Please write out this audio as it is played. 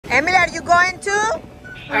Emily, are you going too? All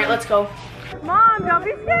right, let's go. Mom, don't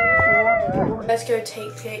be scared. Let's go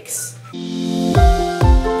take pics.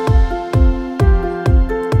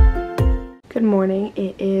 Good morning.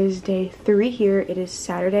 It is day 3 here. It is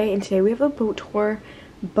Saturday, and today we have a boat tour,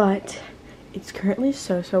 but it's currently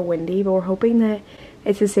so windy, but we're hoping that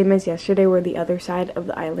it's the same as yesterday where the other side of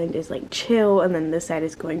the island is like chill and then this side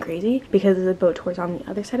is going crazy because the boat tour is on the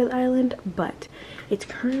other side of the island. But it's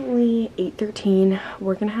currently 8:13.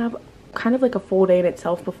 We're gonna have kind of like a full day in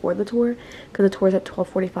itself before the tour because the tour is at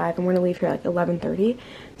 12:45 and we're gonna leave here at like 11:30.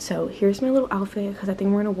 So here's my little outfit because I think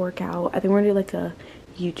we're gonna work out. I think we're gonna do like a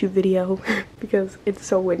YouTube video because it's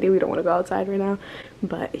so windy. We don't want to go outside right now.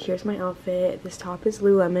 But here's my outfit. This top is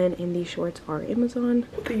Lululemon and these shorts are Amazon.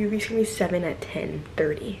 The UV's gonna be 7 at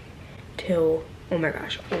 10:30 till, oh my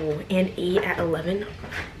gosh, and 8 at 11.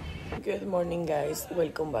 Good morning, guys.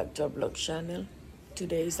 Welcome back to our vlog channel.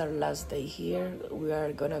 Today is our last day here. We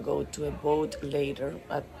are gonna go to a boat later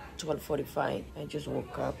at 12:45. I just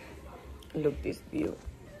woke up. Look this view.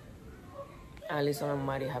 Alison and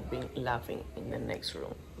Mari have been laughing in the next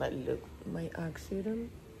room. But look, my accident.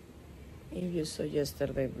 If you saw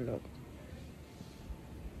yesterday vlog.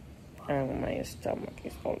 And my stomach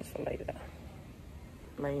is also like that.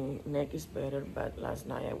 My neck is better, but last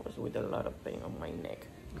night I was with a lot of pain on my neck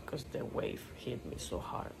because the wave hit me so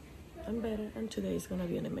hard. I'm better, and today is gonna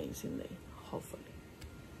be an amazing day, hopefully.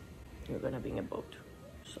 We're gonna be in a boat,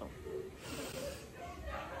 so.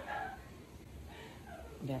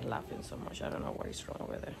 They're laughing so much. I don't know what is wrong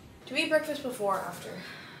over there. Do we eat breakfast before or after?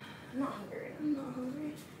 I'm not hungry. I'm not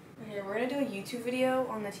hungry. Okay, we're gonna do a YouTube video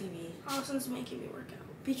on the TV. Allison's making me work out.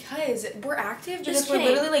 Because we're active, Just we're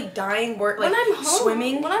kidding. literally like dying, like when I'm home,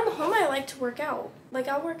 swimming. When I'm home, I like to work out. Like,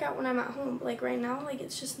 I'll work out when I'm at home. Like, right now, like,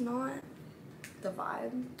 it's just not The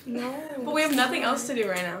vibe. No. But we have nothing else to do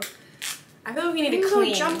right now. I feel like we need You to can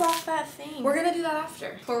clean. go jump off that thing. We're gonna do that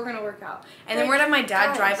after. Before we're gonna work out. And then Like, we're gonna have my dad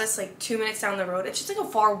guys. drive us like 2 minutes down the road. It's just like a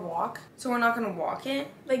far walk, so we're not gonna walk it.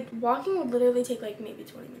 Like, walking would literally take, like, maybe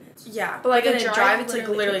 20 minutes. Yeah, but like Like, a gonna drive drive, it's like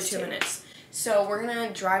literally literally takes 2 2. minutes. So we're gonna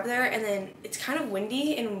drive there, and then it's kind of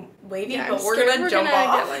windy and wavy, Yeah, but I'm we're scared gonna jump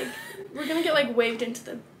off. We're gonna get, like, waved into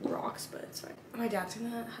the rocks, but it's fine. My dad's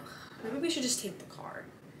gonna. Maybe we should just take the car.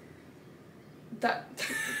 That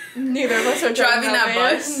neither of us are Driving that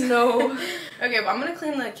bus? No. Okay, but I'm gonna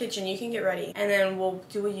clean the kitchen. You can get ready, and then we'll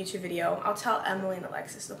do a YouTube video. I'll tell Emily and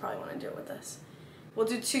Alexis. They'll probably want to do it with us. We'll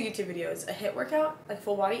do 2 YouTube videos: a HIIT workout, like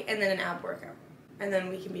full body, and then an ab workout, and then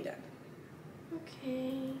we can be done.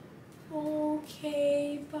 Okay.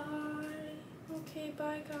 Okay, bye. Okay,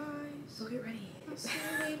 bye, guys. Go get ready. I'll see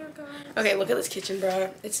you later, guys. Okay, look at this kitchen, bro.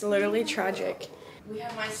 It's literally tragic. We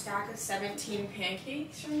have my stack of 17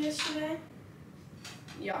 pancakes from yesterday.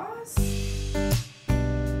 Yas.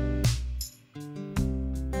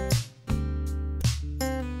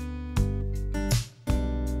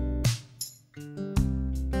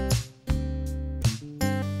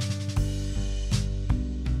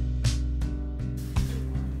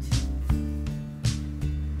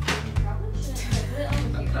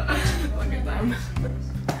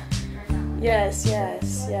 Yes,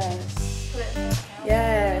 yes, yes.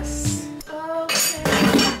 Yes. Okay.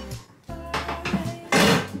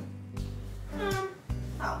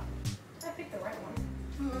 Oh, I picked the right one.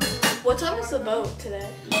 What time is the boat today?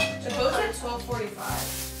 The boat's at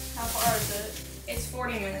 12:45. How far is it? It's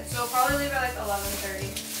 40 minutes, so we'll probably leave at like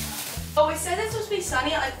 11:30. Oh, we said it's supposed to be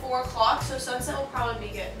sunny at like 4 o'clock, so sunset will probably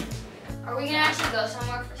be good. Are we gonna actually go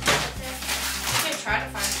somewhere for sunset? We can try to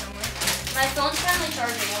find somewhere. My phone's finally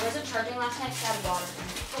charging. I wasn't charging last night because I had water.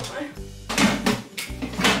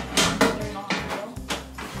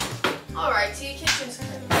 Alright, so your kitchen's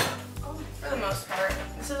clean. For the most part.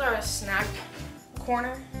 This is our snack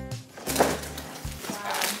corner.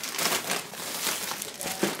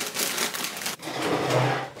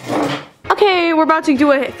 Okay, we're about to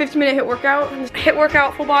do a 15-minute HIIT workout. HIIT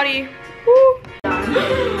workout, full body. Woo.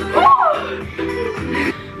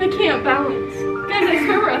 I can't balance. Guys, I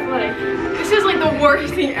swear we're athletic. This is like the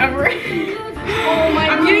worst thing ever. Oh my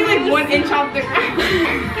God. I'm getting like 1 inch off the ground.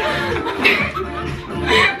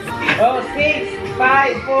 Oh, 6,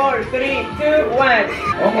 5, 4, 3, 2, 1.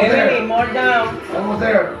 Emily, more down. Almost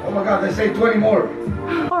there. Oh my God, they say 20 more.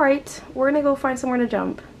 Alright, we're gonna go find somewhere to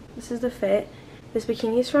jump. This is the fit. This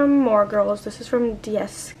bikini is from More Girls. This is from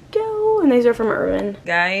Diesco, and these are from Urban.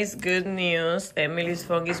 Guys, good news. Emily's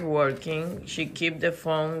phone is working. She kept the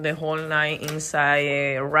phone the whole night inside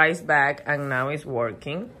a rice bag, and now it's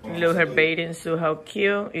working. Look, her bathing suit, how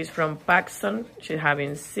cute. It's from Paxton. She's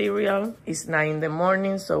having cereal. It's 9 in the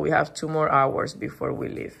morning, so we have 2 more hours before we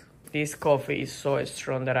leave. This coffee is so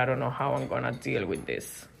strong that I don't know how I'm gonna deal with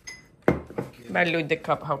this. But look the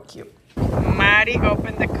cup, how cute. Mari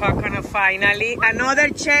opened the coconut finally. Another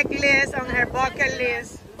checklist on her bucket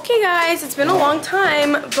list. Okay guys, it's been a long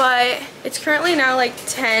time, but it's currently now like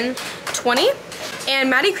 10:20, and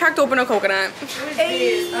Maddie cracked open a coconut.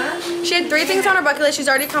 Hey. She had 3 things on her bucket list. She's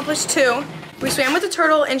already accomplished 2. We swam with the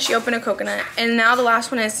turtle and she opened a coconut. And now the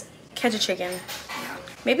last one is catch a chicken.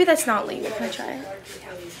 Maybe that's not legal. Can I try it?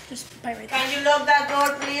 Just bite right there. Can you lock that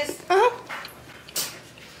door, please?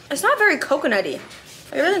 It's not very coconutty.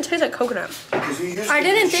 It doesn't taste like coconut. I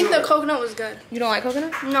didn't think the coconut was good. You don't like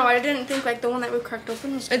coconut? No, I didn't think like the one that we cracked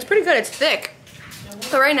open was good. It's pretty good. It's thick.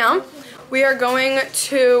 So right now, we are going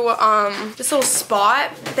to this little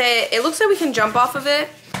spot that it looks like we can jump off of it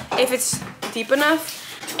if it's deep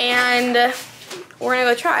enough. And we're gonna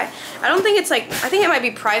go try. I don't think it's like, I think it might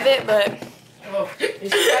be private, but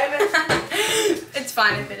It's private. it's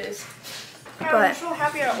fine if it is. I'm But so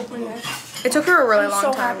happy I opened it. it took her a really I'm long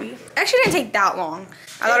so time. happy. Actually, it didn't take that long.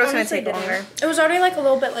 I thought it was gonna take longer. It was already like a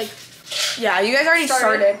little bit like. Yeah, you guys already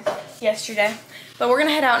started yesterday. But we're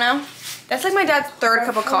gonna head out now. That's like my dad's 3rd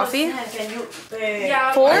cup of coffee.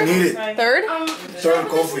 Yeah. 4th? I need it. 3rd? Third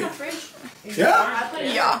coffee. Yeah?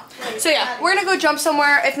 Yeah. So yeah, we're gonna go jump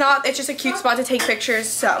somewhere. If not, it's just a cute spot to take pictures.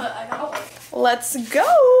 So let's go.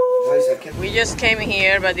 We just came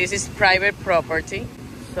here, but this is private property.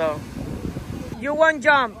 So you won't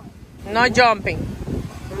jump. No jumping.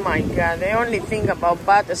 Oh my God, they only think about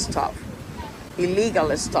bad stuff.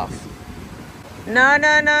 Illegal stuff. No.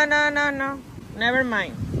 Never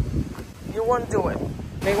mind. You won't do it.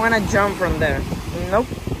 They want to jump from there. Nope.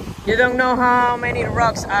 You don't know how many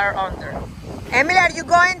rocks are under. Emily, are you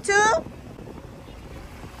going to?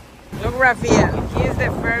 Look, Rafael. He's the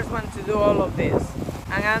first one to do all of this.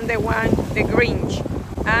 And I'm the Grinch.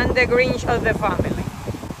 I'm the Grinch of the family.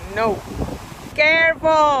 No.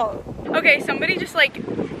 Careful! Okay, somebody just like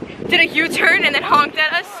did a U-turn and then honked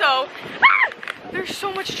at us, so there's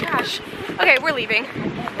so much trash. Okay, we're leaving.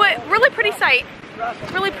 But really pretty sight.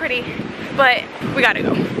 Really pretty. But we gotta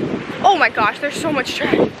go. Oh my gosh, there's so much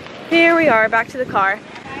trash. Here we are, back to the car.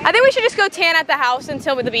 I think we should just go tan at the house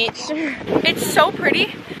until with the beach. It's so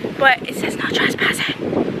pretty, but it says no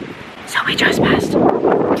trespassing. So we trespassed.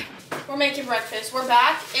 We're making breakfast. We're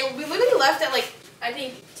back. We literally left at like, I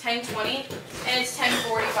think 10:20, and it's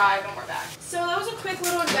 10:45 and we're back. So that was a quick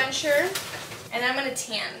little adventure, and I'm gonna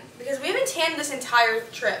tan because we haven't tanned this entire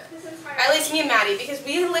trip. At least me and Maddie, because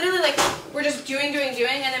we literally like we're just doing, and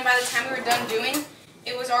then by the time we were done doing,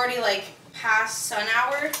 it was already like past sun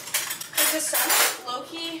hour. Because the sun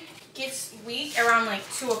low-key gets weak around like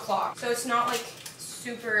 2 o'clock, so it's not like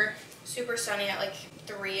super sunny at like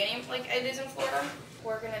 3 like it is in Florida.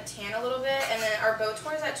 We're gonna tan a little bit, and then our boat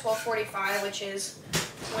tour is at 12:45, which is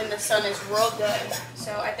when the sun is real good.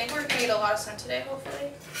 So I think we're gonna get a lot of sun today,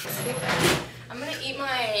 hopefully. I'm gonna eat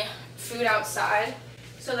my food outside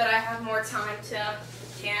so that I have more time to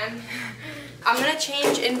tan. I'm gonna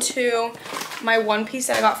change into my one piece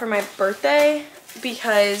that I got for my birthday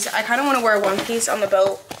because I kind of want to wear a one piece on the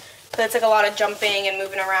boat. But it's like a lot of jumping and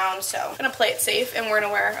moving around, so I'm gonna play it safe and we're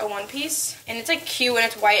gonna wear a one piece. And it's like cute and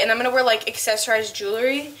it's white, and I'm gonna wear like accessorized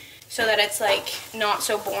jewelry so that it's like not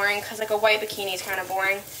so boring, because like a white bikini is kind of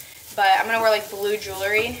boring. But I'm gonna wear like blue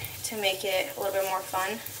jewelry to make it a little bit more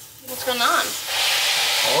fun. What's going on?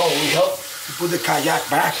 Oh, we helped to put the kayak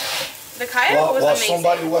back. The kayak was while amazing.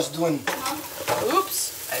 somebody was doing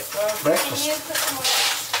Oops. breakfast.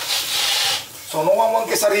 So no one want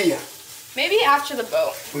quesadilla. Maybe after the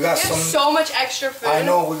boat. We got have so much extra food. I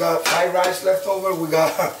know, we got fried rice left over, we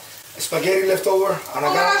got spaghetti left over. And oh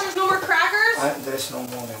my gosh, there's no more crackers? There's no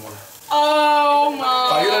more anymore. Oh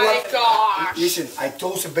my You know what? gosh. Listen, I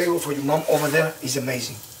toasted bagel for your mom over there. It's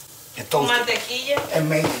amazing. It toasted. Mantequilla.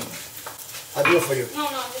 Amazing. I do it for you. No,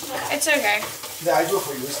 just not. It's okay. Yeah, I do it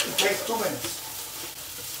for you. It takes 2 minutes.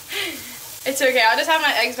 It's okay. I'll just have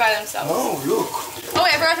my eggs by themselves. Oh, look. Oh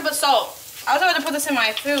wait, I forgot to put salt. I was about to put this in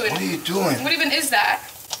my food. What are you doing? What even is that?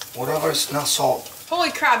 Whatever is not salt. Holy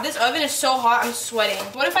crap, this oven is so hot, I'm sweating.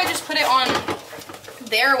 What if I just put it on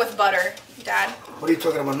there with butter, Dad? What are you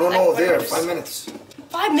talking about? No, there, 5 minutes.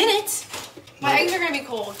 5 minutes? My eggs are gonna be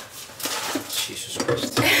cold. Jesus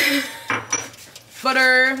Christ.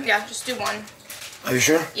 Butter, yeah, just do 1. Are you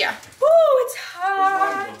sure? Yeah. Ooh, it's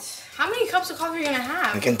hot. How many cups of coffee are you gonna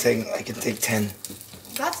have? I can take 10.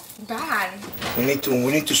 That's bad. We need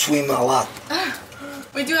to swim a lot.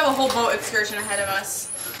 We do have a whole boat excursion ahead of us.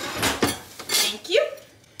 Thank you.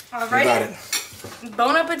 Alright. You got it.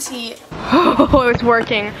 Bon appetit. Oh, it's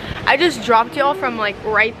working. I just dropped y'all from like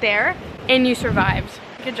right there and you survived.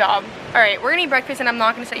 Good job. Alright, we're gonna eat breakfast and I'm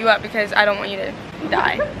not gonna set you up because I don't want you to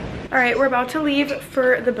die. All right, we're about to leave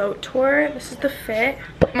for the boat tour. This is the fit.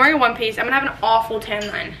 I'm wearing a one piece. I'm gonna have an awful tan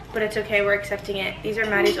line, but it's okay, we're accepting it. These are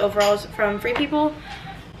Maddie's overalls from Free People.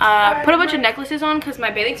 Put a bunch of necklaces on because my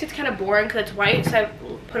bathing suit's kind of boring because it's white, so I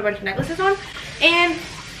put a bunch of necklaces on. And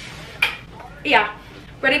yeah,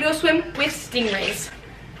 ready to go swim with stingrays.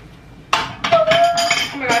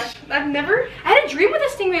 Oh my gosh, I had a dream with a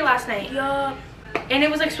stingray last night. Yeah. And it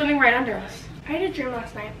was like swimming right under us. I had a dream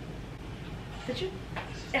last night. Did you?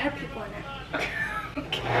 It had people in it.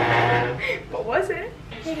 Okay. What was it?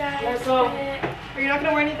 Hey guys. Let's go. Are you not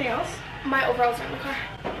gonna wear anything else? My overalls are in the car.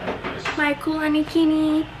 My cool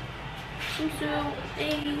bikini.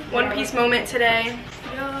 One piece moment today.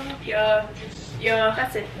 Yeah.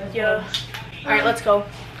 That's it. Yeah. All right, let's go.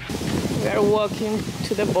 We are walking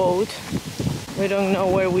to the boat. We don't know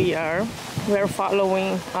where we are. We are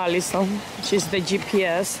following Allison. She's the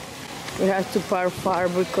GPS. We have to park far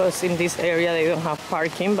because in this area they don't have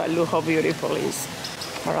parking, but look how beautiful it is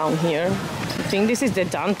around here. I think this is the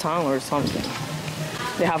downtown or something.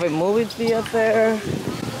 They have a movie theater, a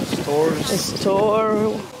store,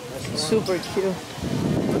 super cute.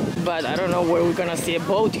 But I don't know where we're gonna see a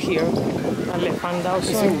boat here. It's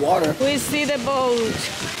in water. We see the boat,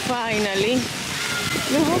 finally.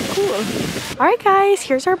 Look how cool. All right, guys,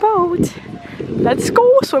 here's our boat. Let's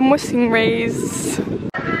go swim with stingrays.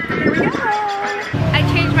 Here we go. I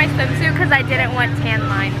changed my swimsuit because I didn't want tan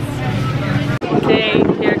lines. Okay,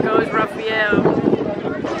 here goes Rafael.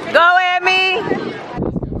 Go, Emmy!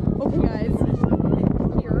 Okay, guys,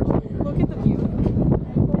 here, look at the view.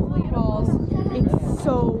 Holy balls, it's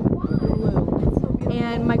so blue.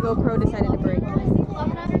 And my GoPro decided to break.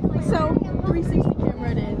 So, 360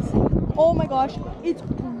 camera it is. Oh my gosh, it's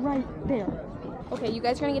right there. Okay, you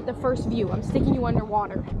guys are gonna get the first view. I'm sticking you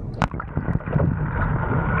underwater.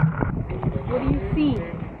 What do you see?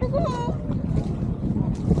 Look at her.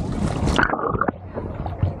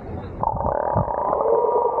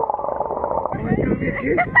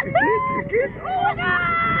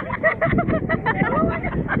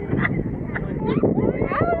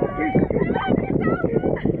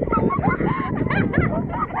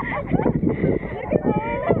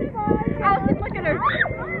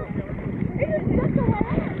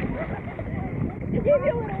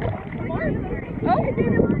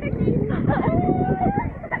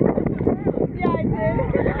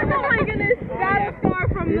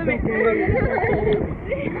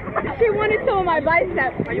 She wanted some of my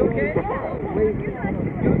biceps. Are you okay?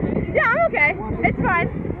 Yeah, I'm okay. It's fine.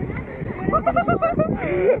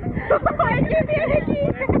 Give me a hickey.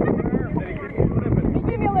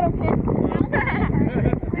 Give me a little kiss.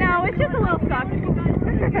 No, it's just a little suck.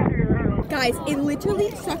 Guys, it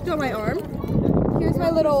literally sucked on my arm. Here's my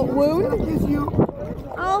little wound.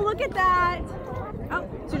 Oh, look at that. Oh,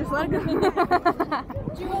 so just let it go.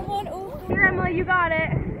 Do you want one? Here, Emily, you got it.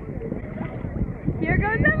 Here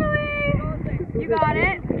goes Emily. You got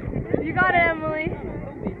it. You got it, Emily.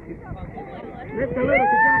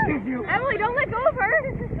 Emily, don't let go of her.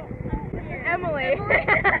 Emily.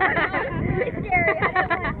 It's scary. I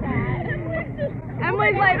don't like that.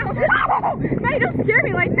 Emily's like, May, don't scare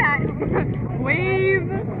me like that. Wave.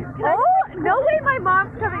 Oh, no way my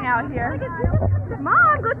mom's coming out here.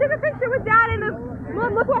 Mom, go take a picture with Dad and the...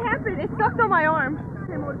 Mom, look what happened. It sucked on my arm.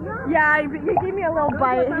 Yeah, you gave me a little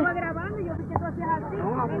bite.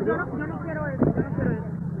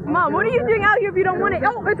 Mom, what are you doing out here if you don't want it?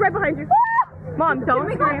 Oh, it's right behind you. Mom,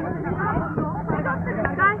 don't scream.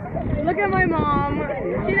 Look at my mom.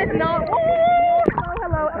 She does not... Oh,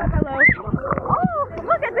 hello. Oh,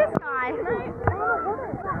 look at this guy.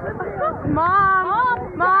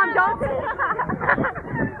 Mom, don't...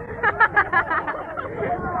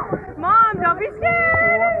 Mom, don't be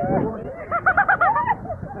scared.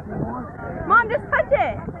 Mom, just touch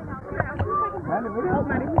it.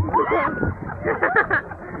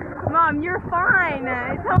 Mom, you're fine.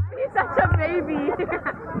 Don't be such a baby.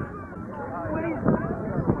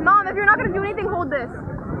 Mom, if you're not gonna do anything, hold this.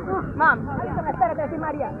 Mom.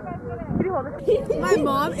 Can you hold this? My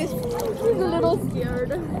mom is a little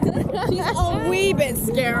scared. She's a wee bit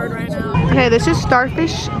scared right now. Okay, this is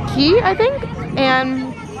Starfish Key, I think,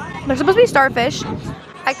 and they're supposed to be starfish.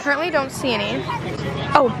 I currently don't see any.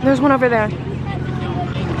 Oh, there's one over there.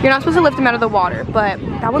 You're not supposed to lift them out of the water, but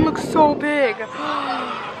that one looks so big.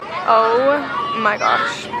 Oh my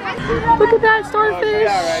gosh. Look at that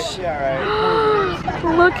starfish.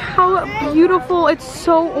 Alright. Look how beautiful. It's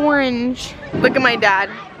so orange. Look at my dad.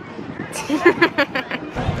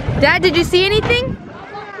 Dad, did you see anything?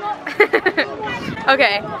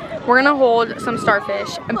 Okay, we're gonna hold some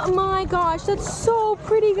starfish. Oh my gosh, that's so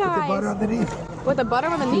pretty, guys. With the butter underneath. With the butter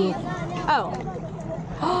underneath? Oh.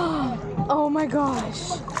 Oh my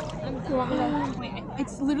gosh.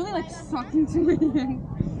 It's literally like sucked into my hand.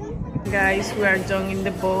 Guys, we are done in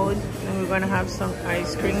the boat and we're gonna have some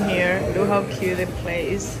ice cream here. Look how cute the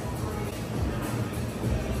place.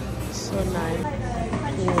 So nice.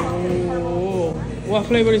 Oh, what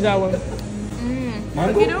flavor is that one?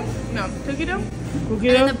 Cookie dough? No, cookie dough. Cookie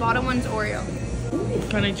And dough? then the bottom one's Oreo.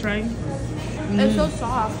 Can I try? It's so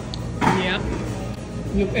soft. Yeah.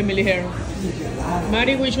 Look, Emily here.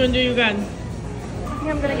 Maddie, which one do you got? I think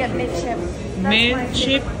I'm gonna get mint chip. Mint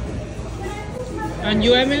chip. And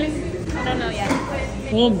you, Emily? I don't know yet.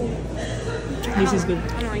 Oh, this is good.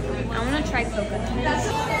 I don't like it. I want to try coconut.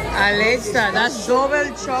 Alexa, that's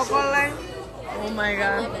double chocolate. Oh my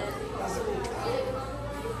god.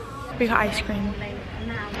 We got ice cream.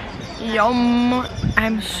 Yum.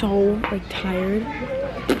 I'm so like tired.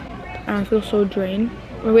 I feel so drained.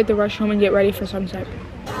 We have to rush home and get ready for sunset.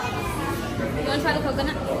 You want to try the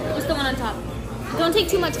coconut? What's the one on top? Don't take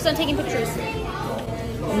too much because I'm taking pictures.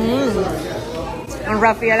 And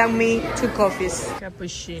Raphael and me, 2 coffees.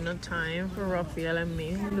 Cappuccino time for Raphael and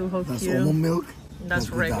me. Look how That's cute. almond milk.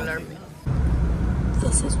 That's regular milk.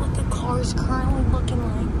 This is what the car is currently looking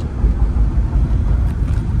like.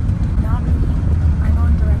 Not me. I'm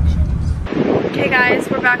on directions. Okay guys,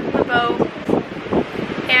 we're back on the boat.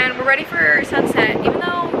 And we're ready for sunset. Even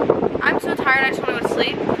though I'm so tired, I just want to go to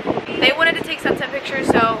sleep. They wanted to take sunset pictures,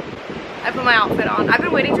 so I put my outfit on. I've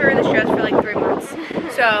been waiting to wear this dress for like 3 months.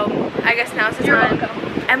 So I guess now's the time.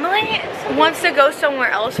 Emily wants to go somewhere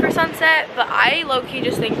else for sunset, but I low-key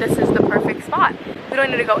just think this is the perfect spot. We don't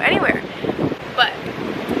need to go anywhere. But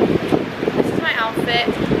this is my outfit.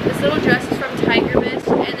 This little dress is from Tiger Mist,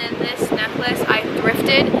 and then this necklace I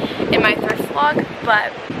thrifted in my thrift vlog.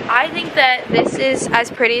 But I think that this is as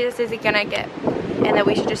pretty as it's gonna get, and that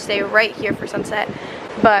we should just stay right here for sunset.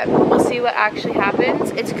 But we'll see what actually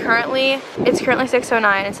happens. It's currently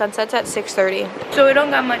 6:09 and sunset's at 6:30, so we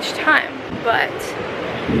don't got much time. But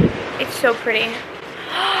it's so pretty.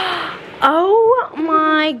 Oh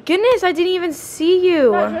my goodness, I didn't even see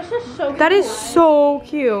you. That dress is so That is so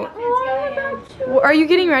cute. Are you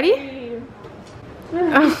getting ready?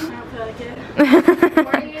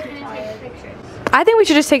 I think we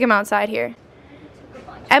should just take him outside here.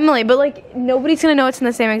 Emily, but like nobody's gonna know it's in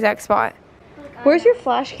the same exact spot. Where's your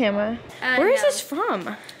flash camera? Where is this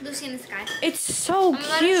from? Lucy in the Sky. It's so I'm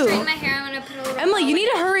about to cute. straighten my hair. I'm gonna put a little. Emily, you need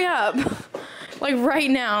to hurry up. Like right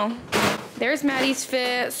now. There's Maddie's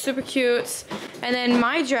fit, super cute. And then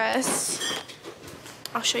my dress,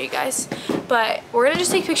 I'll show you guys. But we're gonna just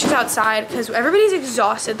take pictures outside because everybody's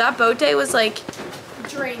exhausted. That boat day was like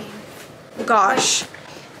draining. gosh.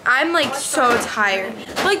 I'm like so tired.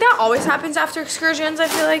 But, like that always happens after excursions, I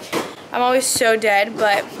feel like. I'm always so dead,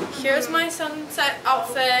 but here's my sunset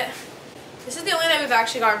outfit. This is the only night we've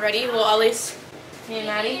actually gotten ready. Well, at least me and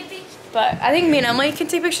Maddie. But I think me and Emily can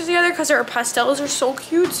take pictures together because our pastels are so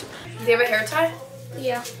cute. Do you have a hair tie?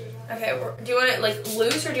 Yeah. Okay, do you want it like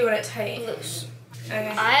loose or do you want it tight? Loose.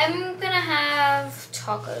 Okay. I'm gonna have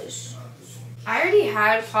tacos. I already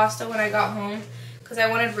had pasta when I got home because I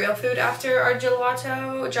wanted real food after our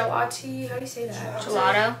gelati, how do you say that?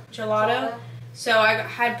 Gelato. So I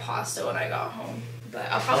had pasta when I got home, but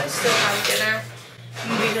I'll probably still have dinner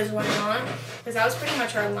because why not? Because that was pretty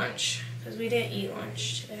much our lunch because we didn't eat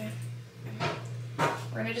lunch today.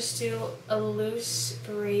 We're gonna just do a loose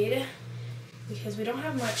braid because we don't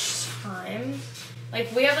have much time.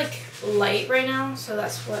 Like we have like light right now, so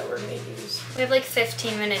that's what we're gonna use. We have like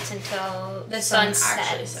 15 minutes until The sun sun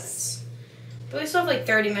actually sets. sets. But we still have like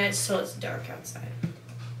 30 minutes till it's dark outside.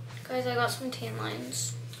 Guys, I got some tan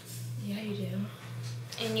lines. Yeah, you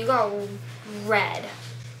do. And you got red.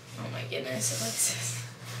 Oh my goodness, Alexis.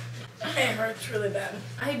 It hurts really bad.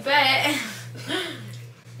 I bet.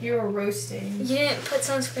 You were roasting. You didn't put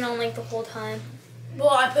sunscreen on like the whole time. Well,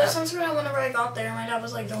 I put sunscreen on whenever I got there. My dad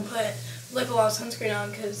was like, don't put like a lot of sunscreen on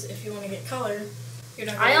because if you want to get color, you're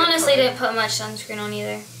not gonna I get honestly color. didn't put much sunscreen on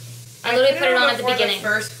either. I literally put it on at the beginning. The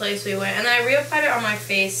first place we went, and then I reapplied it on my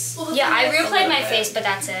face. Well, the Yeah, thing I is, reapplied my face, but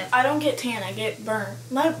that's it. I don't get tan, I get burnt.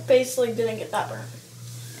 My face like didn't get that burnt.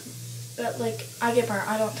 But like I get burnt,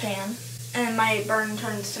 I don't tan. And my burn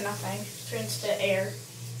turns to nothing. Turns to air.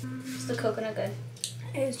 Is the coconut good?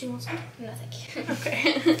 Hey, do you want some? No, thank you.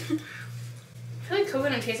 Okay. I feel like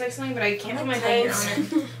coconut tastes like something, but I can't put my finger on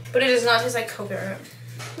it. But it does not taste like coconut.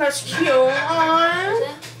 That's cute.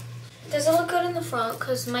 Does it look good in the front?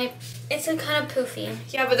 Because it's like kind of poofy.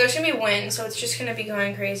 Yeah, but there's gonna be wind, so it's just gonna be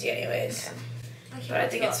going crazy anyways. Okay. But I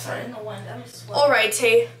think it's fun. In the wind. I'm sweating. Alright,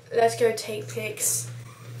 Tay, let's go take pics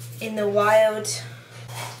in the wild.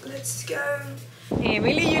 Let's go.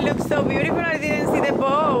 Emily, you look so beautiful. I didn't see the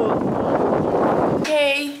bowl.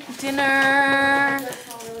 Okay, dinner.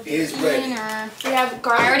 It is ready. We have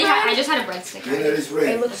garlic. I just had a breadstick. Dinner is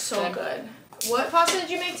ready. It looks so good. What pasta did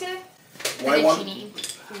you make today? White one?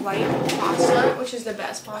 White pasta, which is the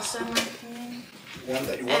best pasta in my opinion. One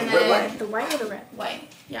that you want, And red then one? the white or the red? White.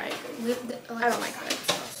 Yeah, I agree. I don't like red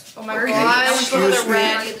sauce. Oh my Okay, gosh, let's go to excuse the me.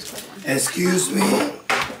 red. Excuse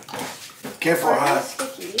me. Careful, huh?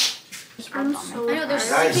 I know there's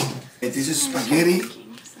Guys, if this is spaghetti,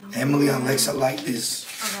 Emily and Alexa like this.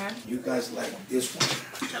 Okay. You guys like this one.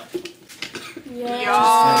 Yeah.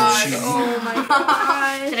 Just very cheesy. Oh my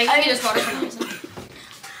god. Did I give you this water for noise?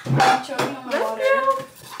 I'm choking on my water.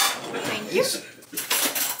 It's-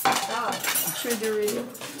 Should do really.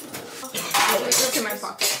 Look in my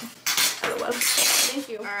pocket. LOL. Thank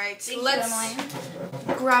you. Alright, so Thank you, let's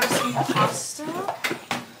Emily. grab some pasta.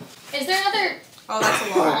 Is there another Oh, that's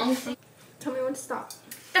a lot. long thing? Tell me when to stop.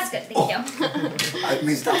 That's good, thank you. I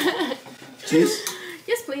missed that. Cheese?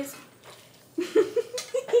 Yes, please.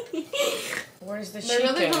 Where's the There's chicken?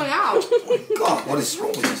 nothing coming out. God, what is wrong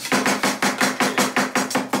with this?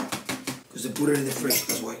 Because they put it in the fridge,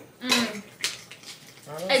 that's why.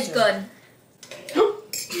 It's good.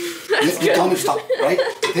 You tell me to stop, right?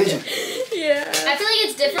 Attention. Yeah. I feel like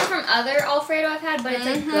it's different from other Alfredo I've had, but it's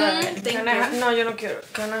like good. Can I have, no, yo no quiero.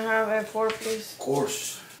 Can I have a fork, please? Of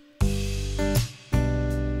course.